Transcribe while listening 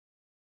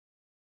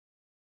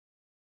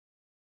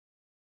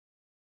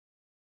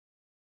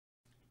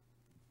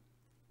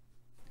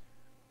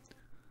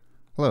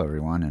Hello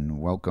everyone and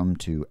welcome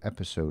to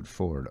episode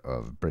 4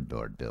 of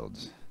Breadboard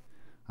Builds.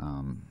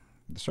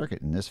 The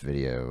circuit in this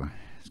video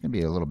is going to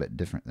be a little bit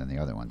different than the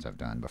other ones I've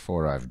done.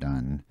 Before I've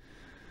done,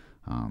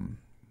 um,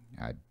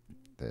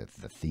 the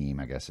theme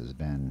I guess has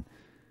been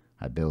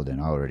I build an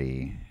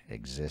already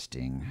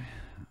existing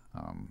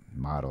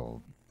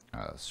model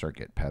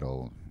circuit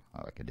pedal,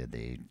 like I did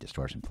the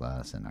Distortion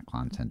Plus and a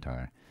Clon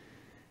Centaur,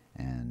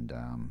 and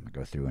I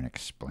go through and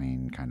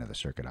explain kind of the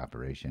circuit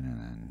operation and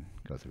then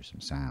go through some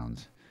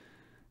sounds.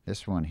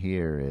 This one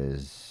here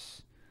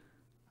is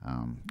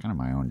kind of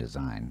my own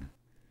design.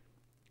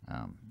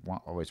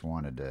 Always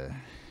wanted to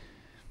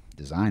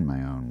design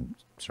my own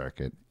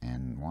circuit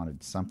and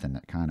wanted something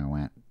that kind of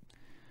went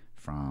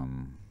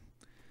from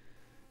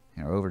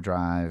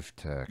overdrive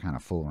to kind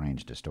of full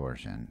range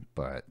distortion,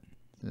 but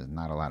there's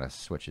not a lot of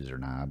switches or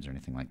knobs or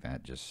anything like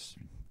that. Just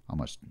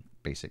almost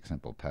basic,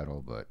 simple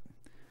pedal, but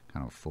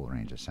kind of full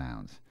range of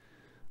sounds,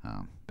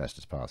 best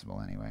as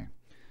possible anyway.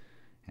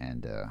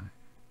 And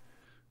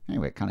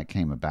anyway, it kind of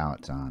came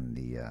about on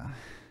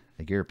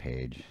the gear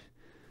page,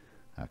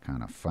 a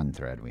kind of fun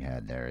thread we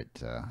had there.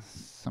 It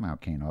somehow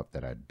came up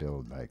that I'd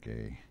build like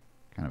a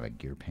kind of a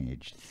gear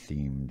page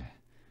themed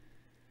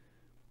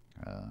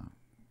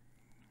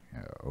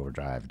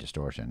overdrive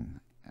distortion.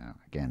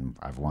 Again,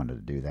 I've wanted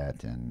to do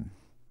that, and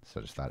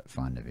so just thought it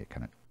fun to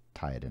kind of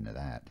tie it into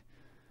that.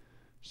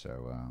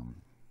 So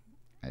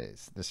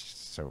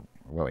so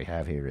what we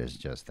have here is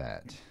just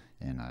that,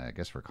 and I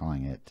guess we're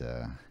calling it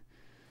the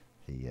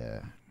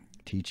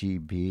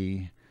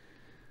TGP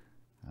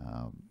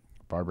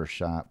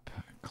Barbershop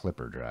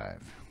Clipper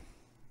Drive,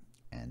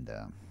 and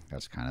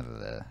that's kind of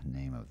the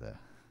name of the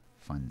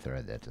fun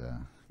thread that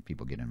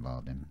people get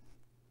involved in.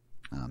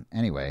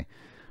 Anyway,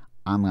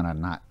 I'm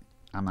not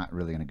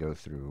really gonna go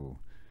through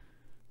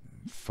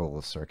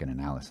full circuit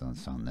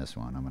analysis on this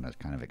one. I'm gonna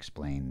kind of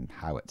explain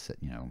how it's,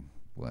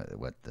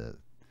 what the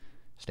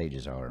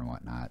stages are and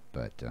whatnot,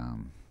 but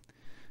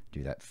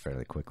do that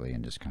fairly quickly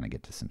and just kind of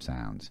get to some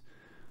sounds.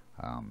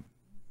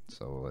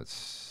 So let's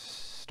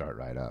start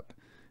right up.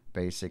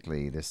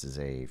 Basically, this is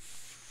a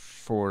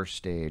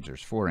 4-stage.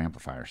 There's 4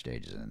 amplifier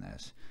stages in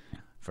this.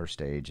 First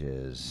stage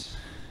is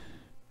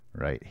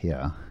right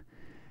here,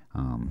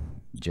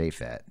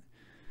 JFET.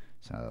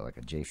 So like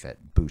a JFET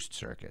boost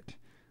circuit.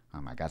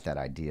 I got that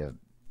idea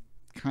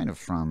kind of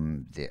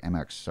from the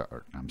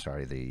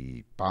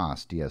the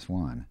Boss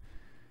DS1.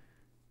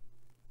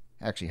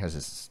 Actually has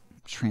this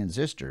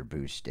transistor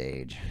boost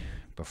stage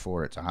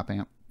before its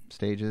op-amp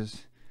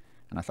stages,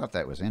 and I thought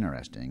that was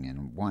interesting.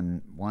 And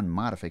one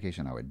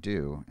modification I would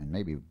do, and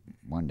maybe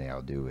one day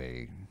I'll do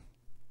a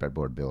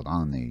breadboard build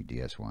on the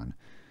DS1,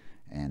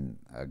 and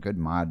a good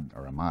mod,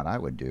 or a mod I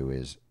would do,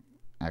 is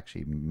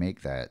actually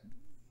make that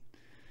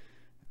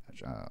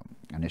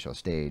initial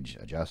stage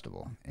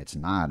adjustable. It's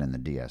not in the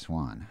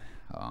DS1,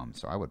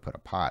 so I would put a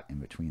pot in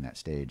between that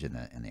stage and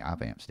the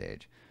op-amp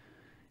stage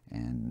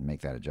and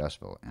make that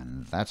adjustable.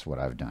 And that's what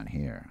I've done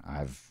here.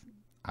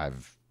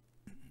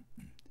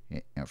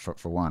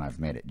 For one, I've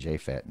made it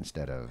JFET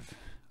instead of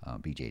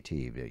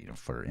BJT,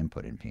 for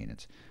input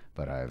impedance.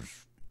 But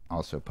I've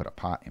also put a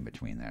pot in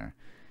between there,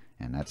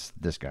 and that's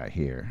this guy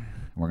here.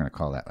 We're going to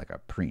call that like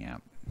a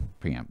preamp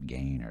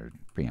gain, or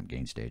preamp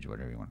gain stage,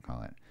 whatever you want to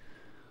call it.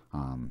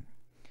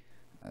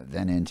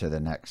 Then into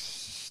the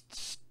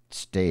next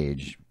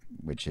stage,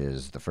 which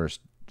is the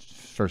first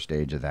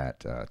stage of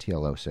that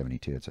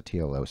TLO72. It's a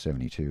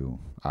TLO72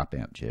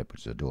 op-amp chip,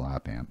 which is a dual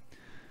op-amp.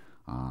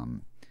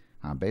 I'm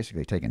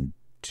basically taking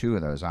 2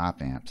 of those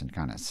op-amps and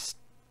kind of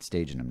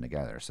staging them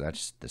together. So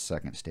that's the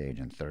second stage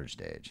and third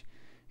stage.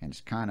 And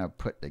it's kind of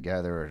put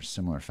together in a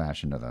similar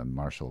fashion to the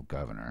Marshall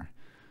Governor.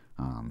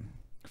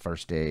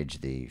 First stage,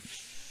 the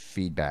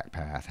feedback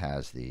path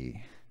has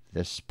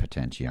this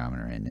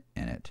potentiometer in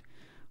it,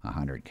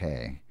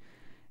 100K.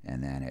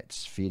 And then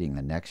it's feeding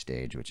the next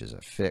stage, which is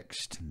a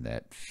fixed,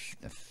 the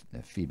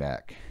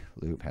feedback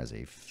loop has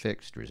a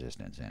fixed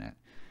resistance in it.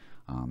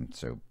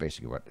 So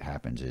basically what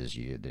happens is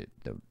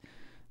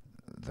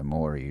the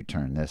more you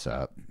turn this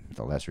up,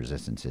 the less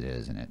resistance it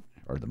is,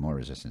 or the more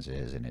resistance it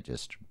is, and it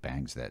just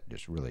bangs that,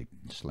 just really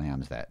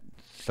slams that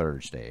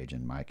third stage,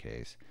 in my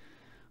case,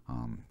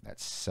 that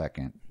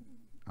second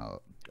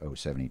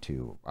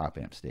 072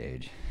 op-amp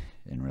stage,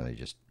 and really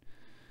just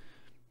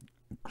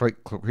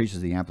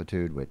increases the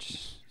amplitude,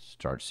 which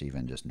starts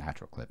even just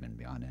natural clipping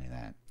beyond any of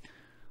that.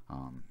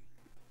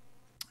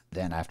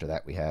 Then after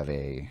that we have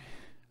a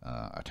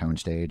tone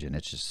stage, and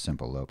it's just a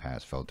simple low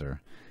pass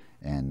filter.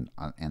 And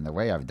the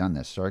way I've done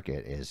this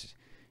circuit is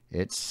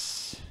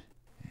it's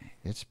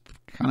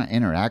kind of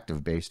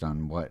interactive based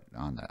on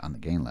the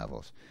gain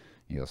levels.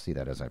 You'll see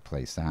that as I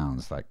play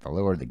sounds. Like the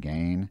lower the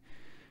gain,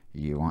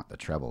 you want the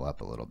treble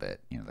up a little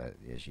bit. That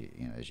as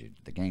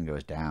the gain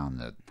goes down,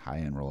 the high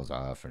end rolls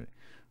off,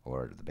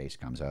 or the bass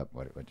comes up,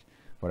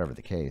 whatever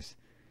the case,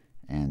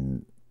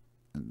 and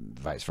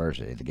vice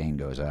versa. The gain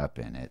goes up,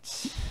 and it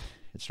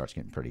starts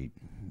getting pretty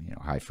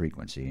high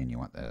frequency, and you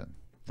want the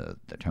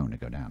tone to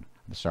go down.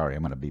 I'm sorry,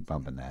 I'm going to be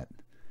bumping that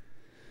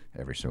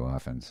every so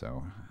often,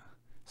 so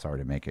sorry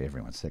to make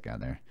everyone sick out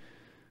there,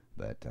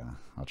 but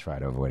I'll try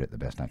to avoid it the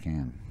best I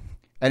can.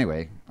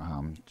 Anyway,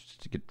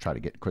 just to try to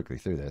get quickly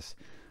through this.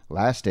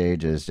 Last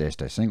stage is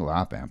just a single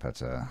op amp.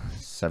 That's a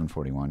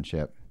 741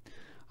 chip.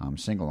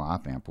 Single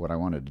op amp. What I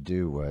wanted to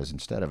do was,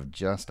 instead of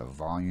just a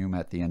volume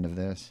at the end of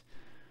this,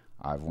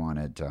 I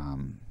wanted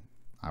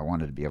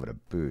to be able to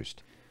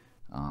boost.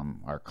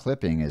 Our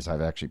clipping is,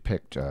 I've actually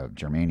picked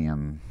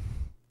germanium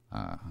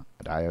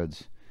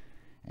diodes,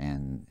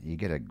 and you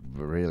get a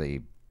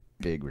really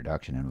big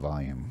reduction in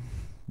volume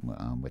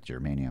with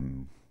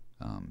germanium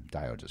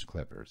diodes as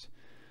clippers.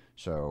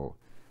 So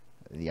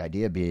the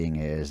idea being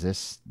is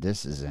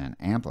this is an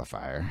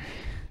amplifier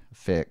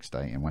fixed,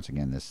 and once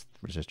again this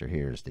resistor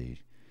here is the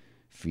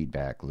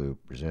feedback loop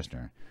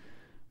resistor,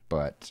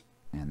 but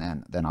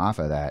and then off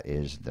of that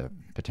is the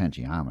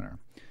potentiometer.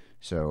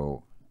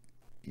 So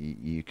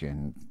you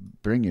can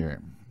bring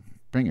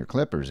your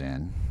clippers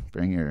in,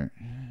 bring your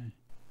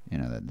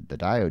the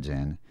diodes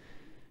in.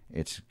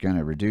 It's going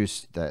to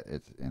reduce that,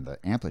 and the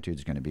amplitude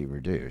is going to be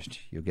reduced.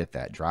 You'll get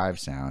that drive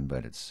sound,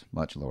 but it's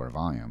much lower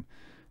volume.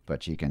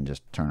 But you can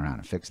just turn around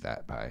and fix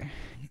that by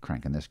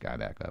cranking this guy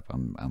back up.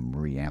 I'm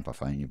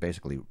re-amplifying. You're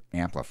basically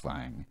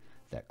amplifying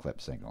that clip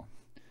signal.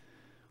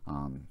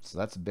 So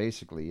that's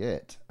basically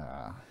it.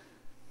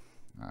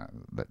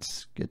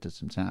 Let's get to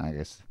some sound, I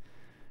guess.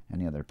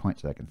 Any other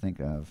points that I can think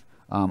of?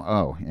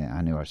 Oh, yeah,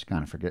 I knew I was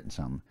kind of forgetting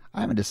something.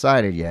 I haven't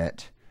decided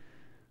yet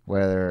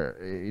whether,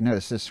 you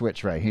notice this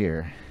switch right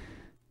here,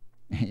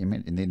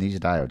 and these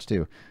diodes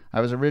too.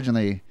 I was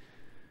originally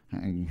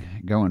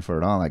going for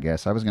it all, I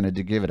guess. I was going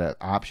to give it an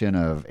option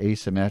of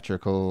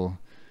asymmetrical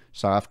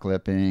soft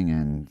clipping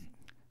and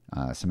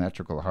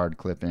symmetrical hard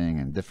clipping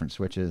and different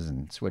switches,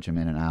 and switch them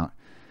in and out.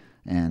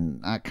 And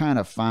I kind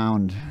of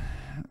found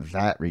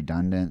that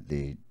redundant,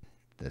 the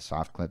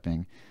soft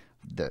clipping.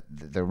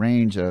 The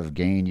range of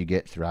gain you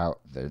get throughout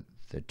the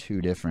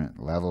two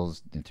different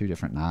levels, the two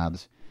different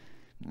knobs,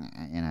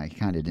 and I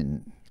kind of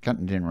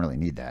didn't really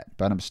need that.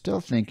 But I'm still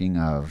thinking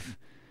of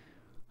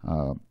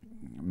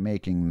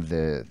making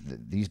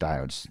these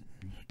diodes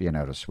being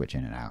able to switch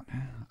in and out.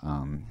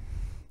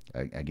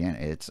 Again,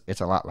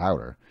 it's a lot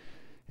louder.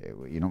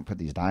 You don't put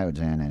these diodes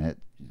in, and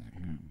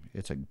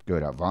it's a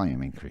good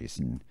volume increase,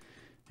 and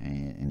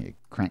you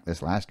crank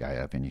this last guy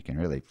up, and you can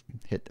really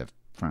hit the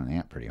front of the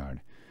amp pretty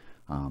hard.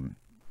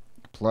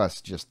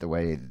 Plus, just the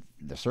way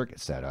the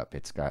circuit's set up,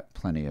 it's got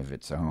plenty of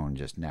its own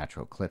just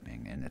natural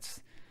clipping, and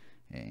it's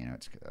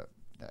that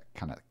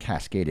kind of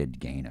cascaded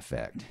gain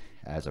effect,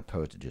 as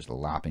opposed to just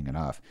lopping it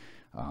off.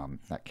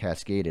 That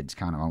cascaded's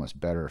kind of almost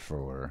better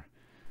for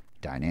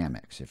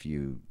dynamics. If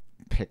you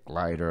pick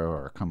lighter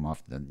or come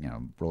off the,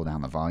 roll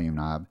down the volume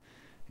knob,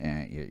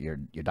 and your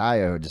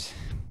diodes,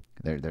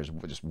 there's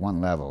just one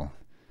level,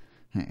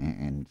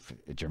 and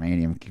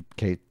germanium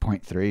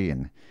K.3,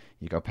 and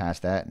you go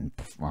past that and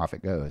off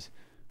it goes.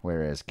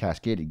 Whereas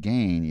cascaded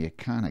gain, you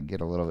kind of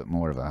get a little bit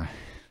more of a,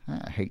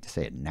 I hate to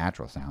say it,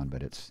 natural sound,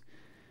 but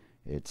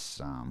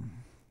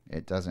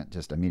it doesn't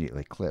just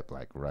immediately clip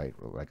like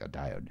a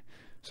diode.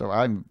 So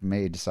I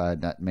may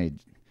decide I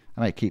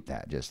might keep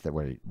that, just that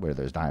where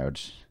those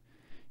diodes,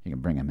 you can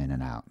bring them in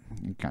and out.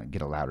 You kind of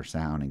get a louder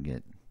sound and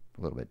get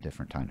a little bit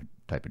different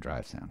type of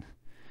drive sound.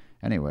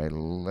 Anyway,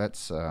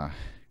 let's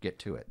get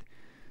to it.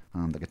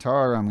 The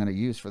guitar I'm going to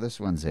use for this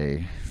one's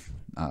a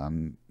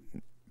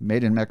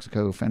made in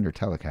Mexico Fender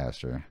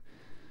Telecaster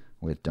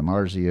with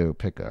DiMarzio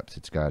pickups.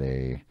 It's got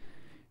a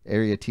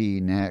area T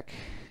neck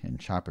and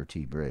chopper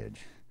T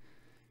bridge,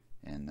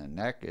 and the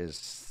neck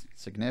is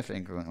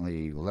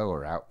significantly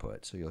lower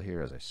output, so you'll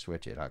hear as I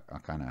switch it, I'll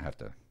kind of have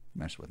to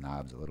mess with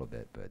knobs a little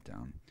bit, but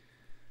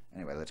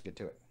anyway, let's get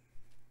to it.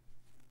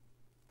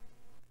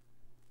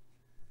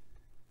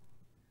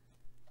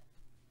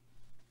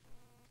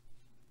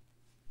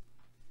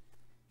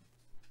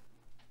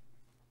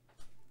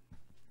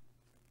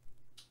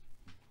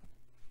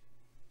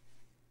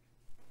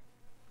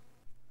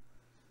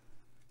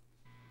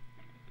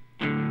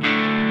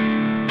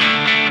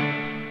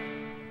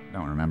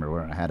 Remember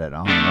where I had it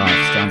on or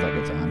off. Sounds like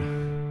it's on.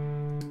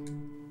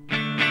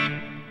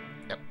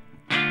 Yep.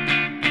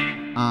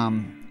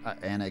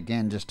 And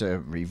again, just to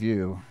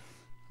review,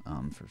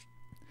 for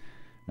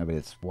nobody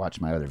that's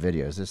watched my other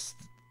videos, it's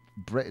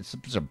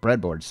a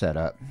breadboard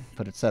setup,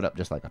 but it's set up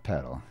just like a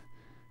pedal.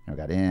 I've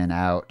got in,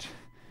 out,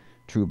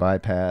 true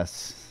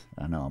bypass.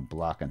 I know I'm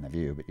blocking the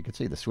view, but you can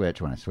see the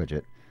switch when I switch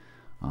it.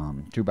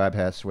 True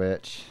bypass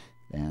switch,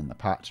 and the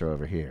pots are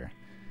over here.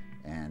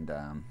 And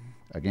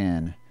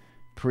again,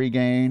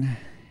 pre-gain,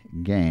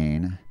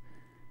 gain,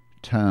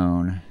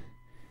 tone,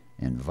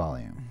 and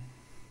volume.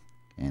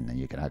 And then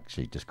you can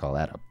actually just call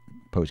that a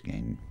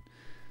post-gain,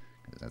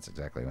 because that's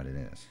exactly what it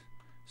is.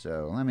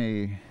 So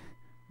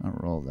I'll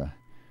roll the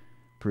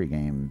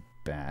pre-gain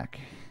back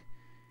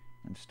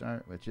and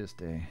start with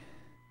just a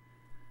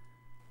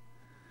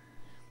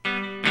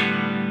leave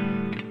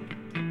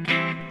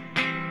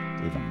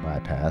them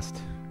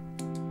bypassed.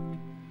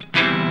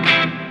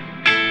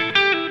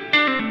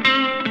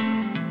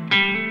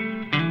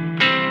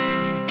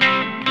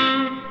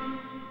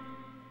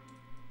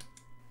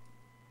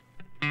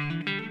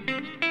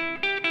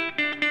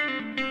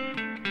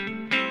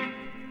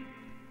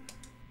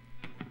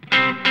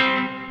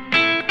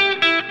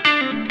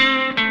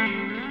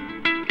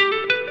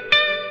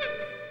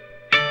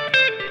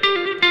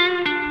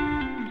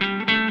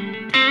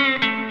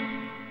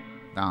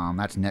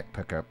 That's neck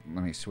pickup.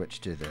 Let me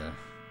switch to the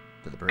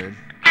bridge.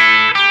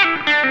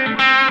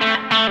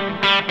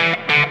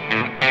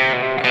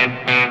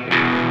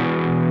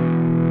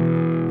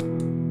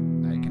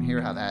 Now you can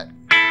hear how that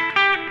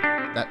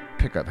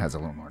pickup has a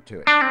little more to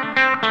it,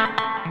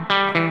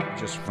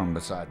 just from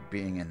beside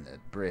being in the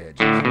bridge.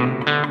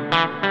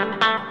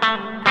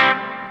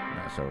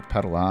 So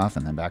pedal off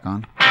and then back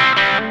on.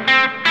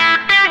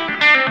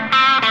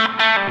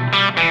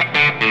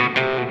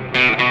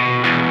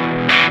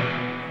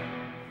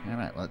 All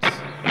right, let's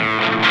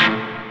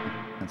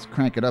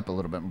crank it up a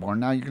little bit more.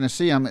 Now you're going to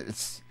see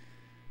it's,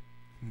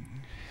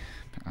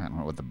 I don't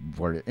know what the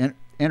word is,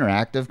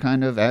 interactive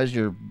kind of. As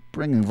you're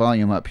bringing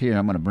volume up here,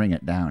 I'm going to bring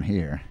it down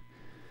here,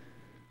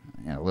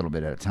 a little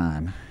bit at a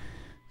time.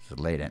 It's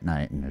late at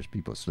night and there's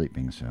people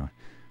sleeping, so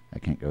I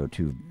can't go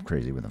too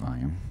crazy with the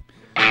volume.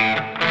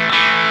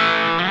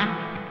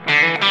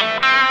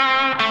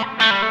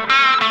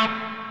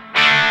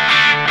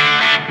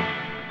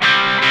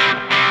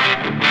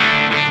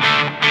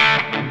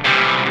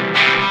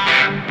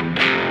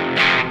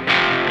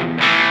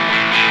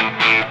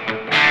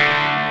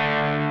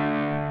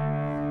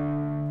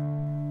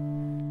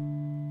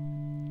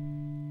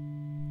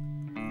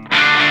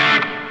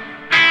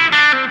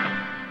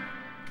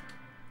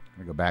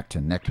 Go back to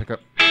neck pickup.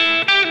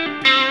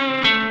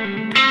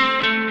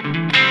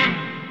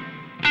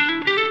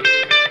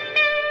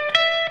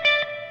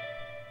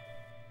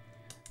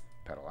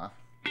 Pedal off.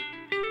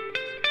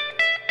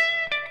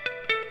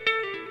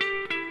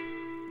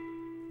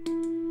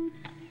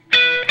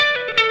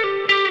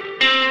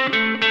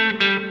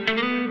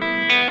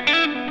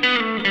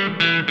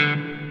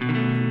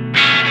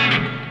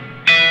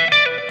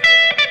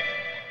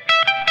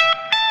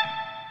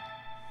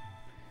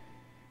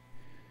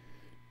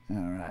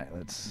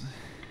 Let's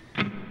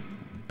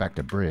back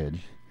to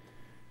bridge.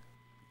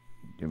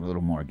 Give a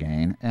little more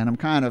gain, and I'm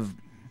kind of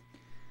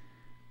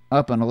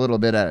upping a little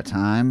bit at a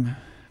time,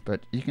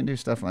 but you can do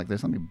stuff like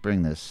this. Let me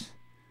bring this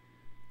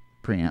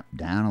preamp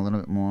down a little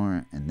bit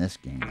more and this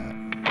gain up.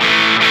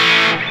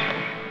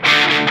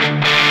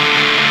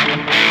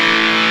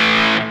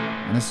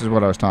 And this is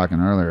what I was talking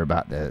earlier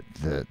about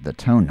the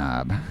tone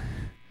knob.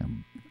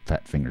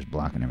 Fat fingers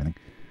blocking everything.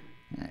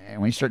 And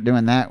when you start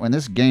doing that, when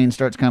this gain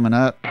starts coming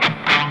up,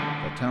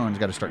 the tone's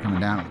got to start coming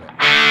down a little bit.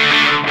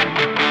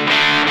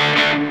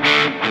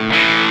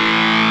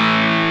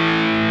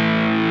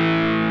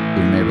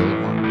 Even maybe a little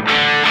more.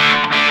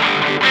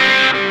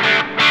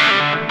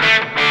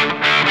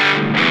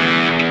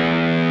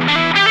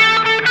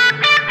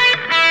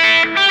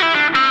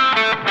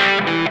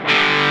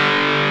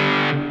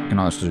 You can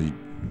also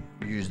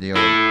use the old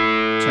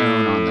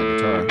tone on the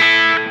guitar.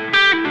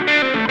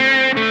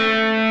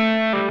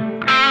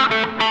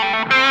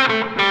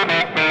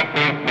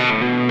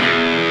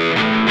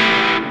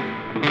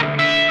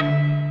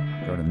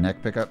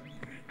 Neck pickup.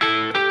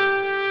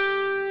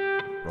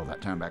 Roll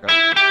that tone back up.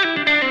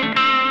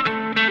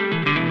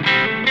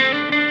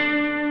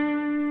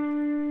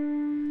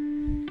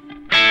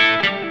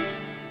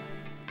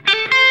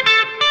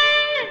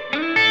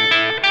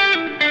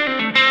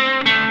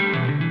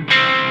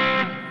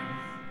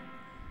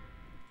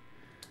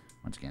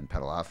 Once again,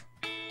 pedal off.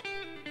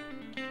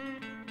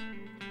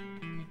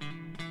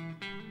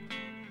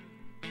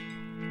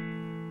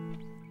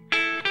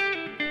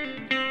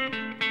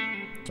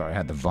 Sorry, I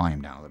had the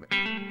volume down a little bit.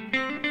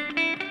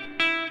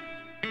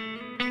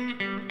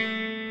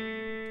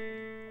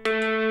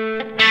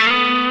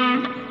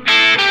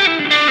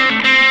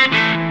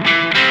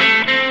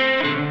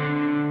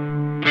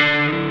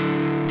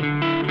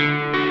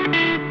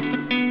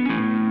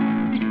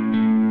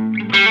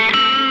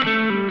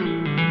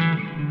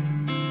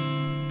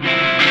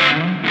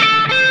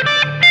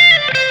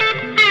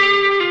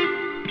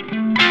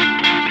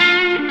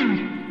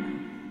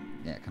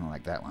 Yeah, kind of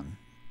like that one.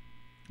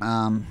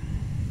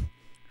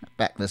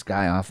 Back this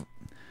guy off,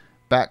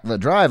 back the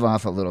drive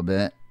off a little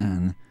bit,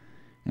 and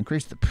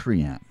increase the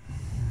preamp.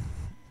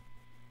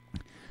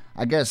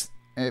 I guess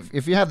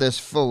if you have this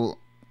full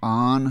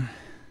on,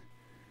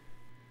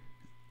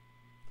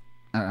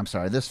 I'm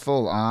sorry, this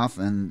full off,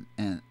 and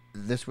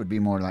this would be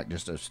more like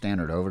just a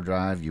standard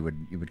overdrive. You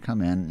would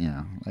come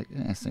in, like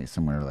say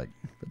somewhere like,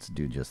 let's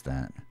do just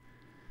that,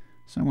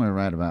 somewhere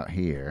right about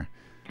here.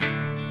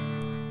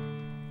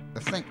 I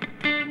think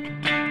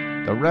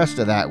the rest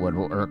of that would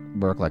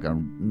work like a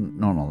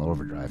normal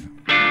overdrive.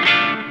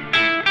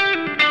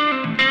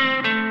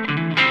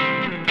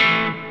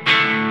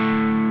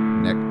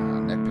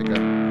 Neck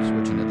pickup,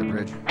 switching to the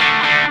bridge.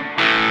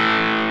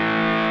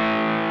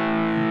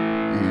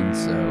 And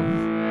so,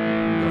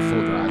 go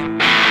full drive.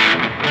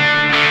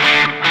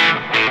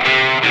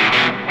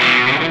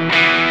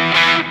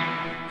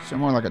 So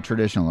more like a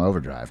traditional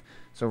overdrive.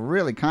 So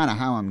really kind of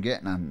how I'm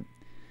getting on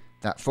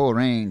that full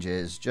range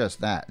is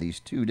just that. These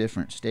two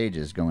different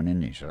stages going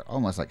in each other.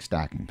 Almost like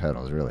stacking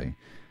pedals, really,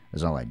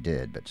 is all I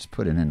did. But just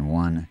put it in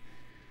one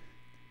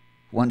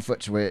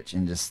foot switch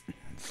and just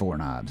 4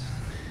 knobs.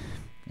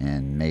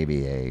 And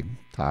maybe a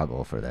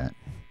toggle for that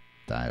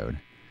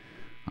diode.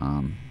 I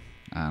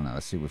don't know.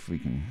 Let's see if we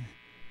can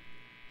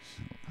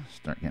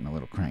Start getting a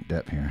little cranked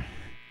up here.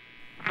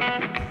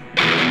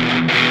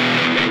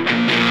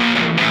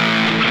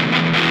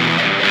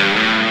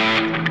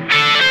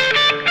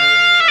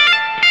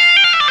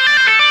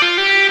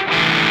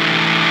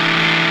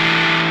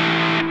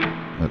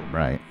 Look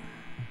bright.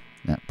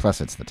 Yeah,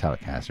 plus it's the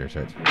Telecaster,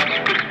 so it's...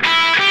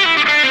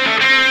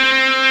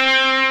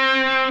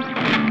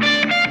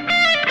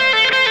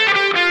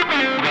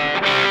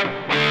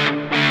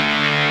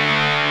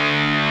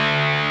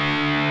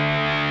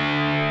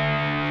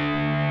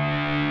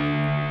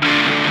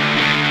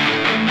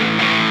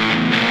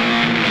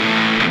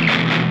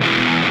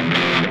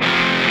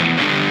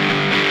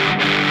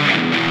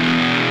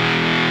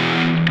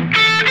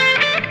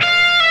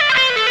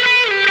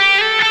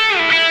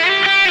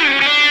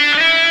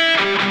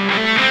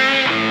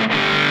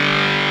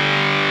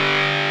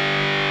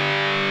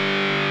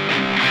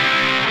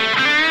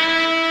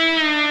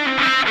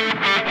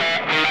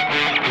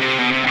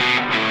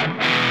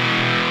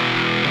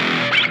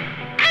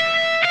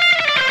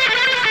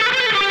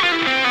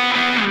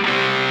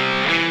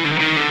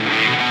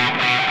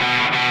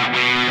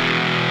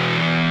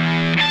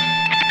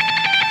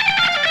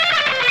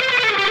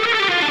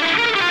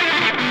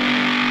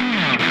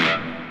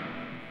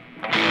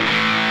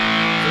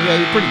 Yeah,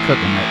 you're pretty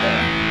cooking right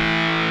there.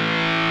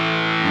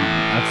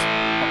 That's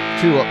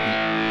two up,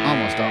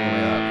 almost all the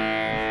way up.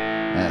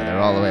 Yeah, they're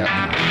all the way up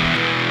now.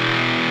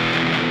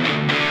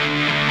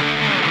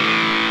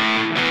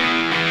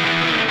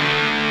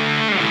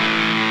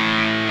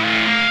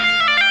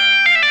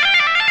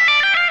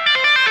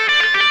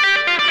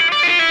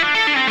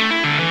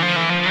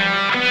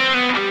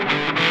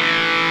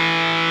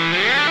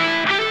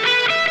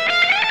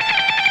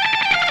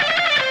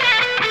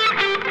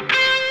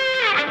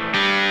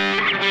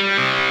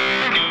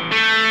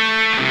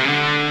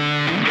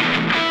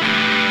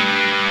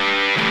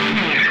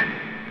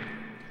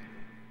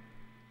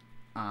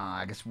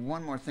 I guess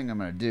one more thing I'm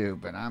going to do,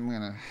 but I'm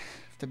going to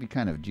have to be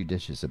kind of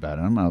judicious about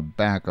it. I'm going to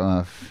back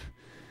off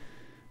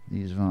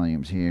these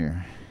volumes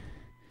here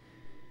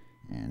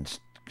and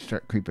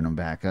start creeping them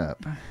back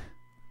up.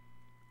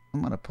 I'm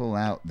going to pull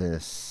out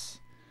this.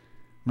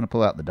 I'm going to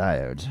pull out the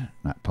diodes.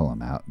 Not pull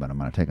them out, but I'm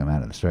going to take them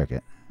out of the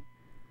circuit.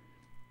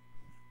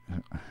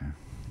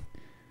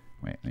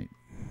 Wait, let me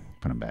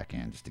put them back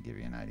in just to give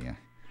you an idea.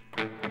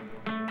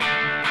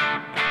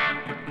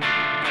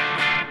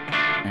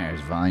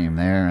 There's volume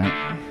there,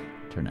 right?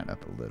 Turn that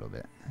up a little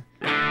bit.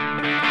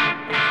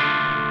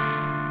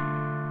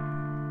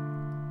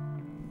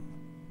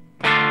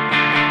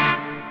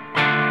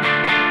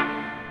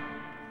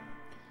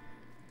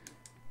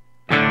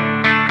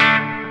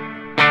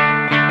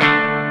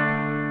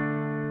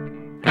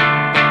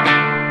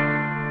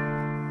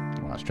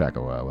 Lost track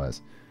of where I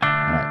was. All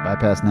right,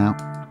 bypass now.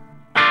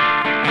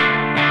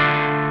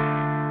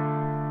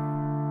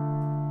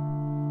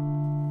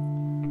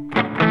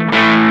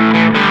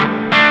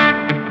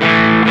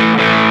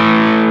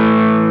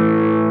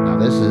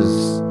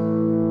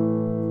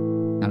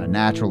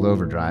 Natural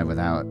overdrive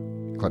without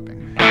clipping.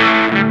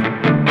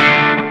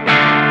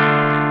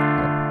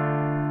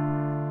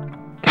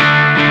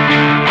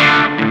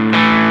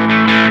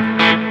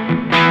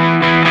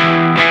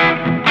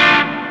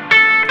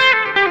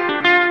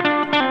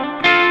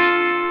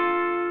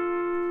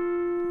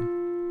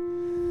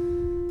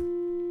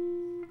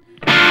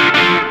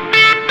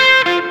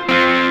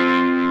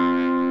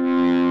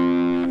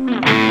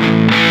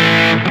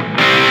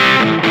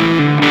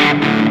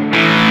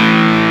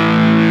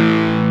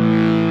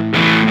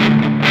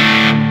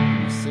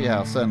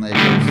 Suddenly it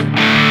gets really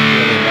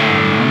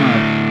loud.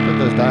 I'm going to put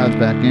those diodes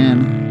back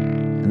in,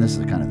 and this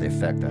is kind of the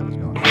effect I was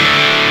going for.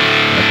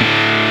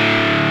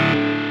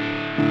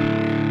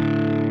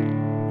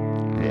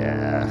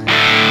 Yeah.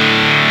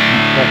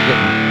 Quite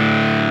good.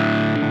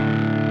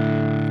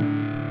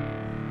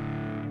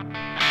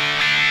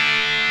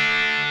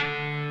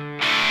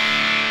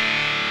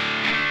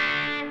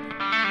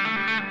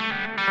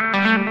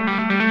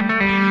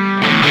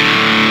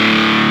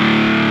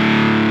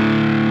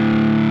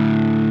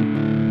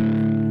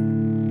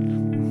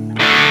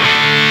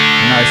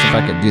 If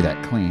I could do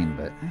that clean,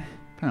 but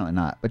apparently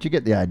not. But you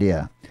get the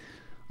idea.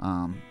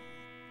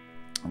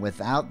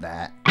 Without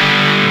that, you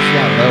see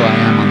how low I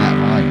am on that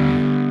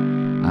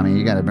volume. I mean,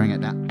 you got to bring it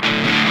down.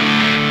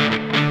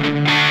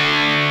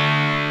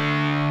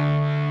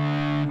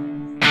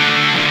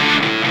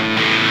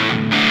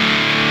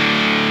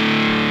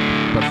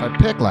 But if I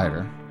pick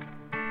lighter,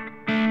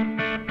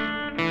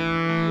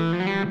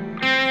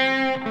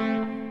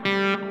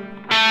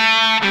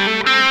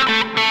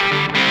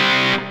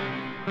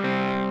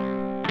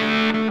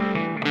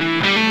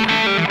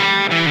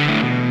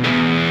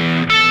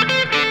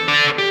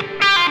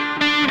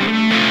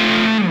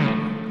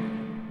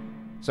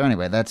 so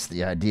anyway, that's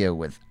the idea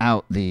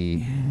without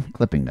the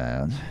clipping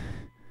diodes.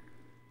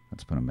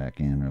 Let's put them back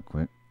in real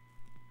quick.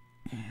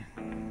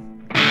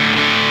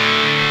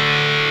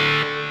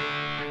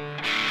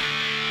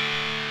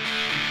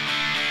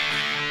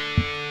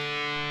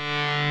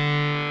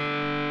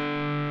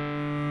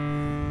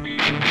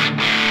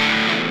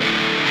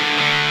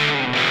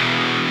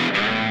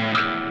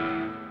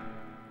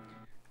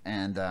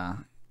 And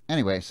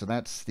anyway, so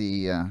that's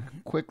the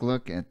quick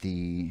look at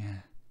the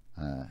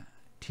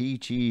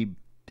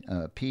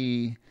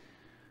TGP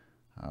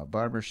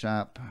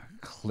Barbershop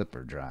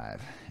clipper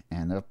drive.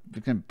 And there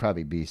can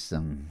probably be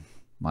some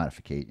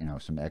modification,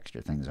 some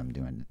extra things I'm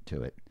doing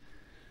to it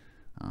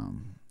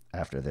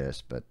after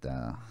this, but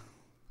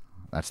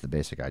that's the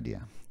basic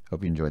idea.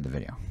 Hope you enjoyed the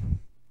video.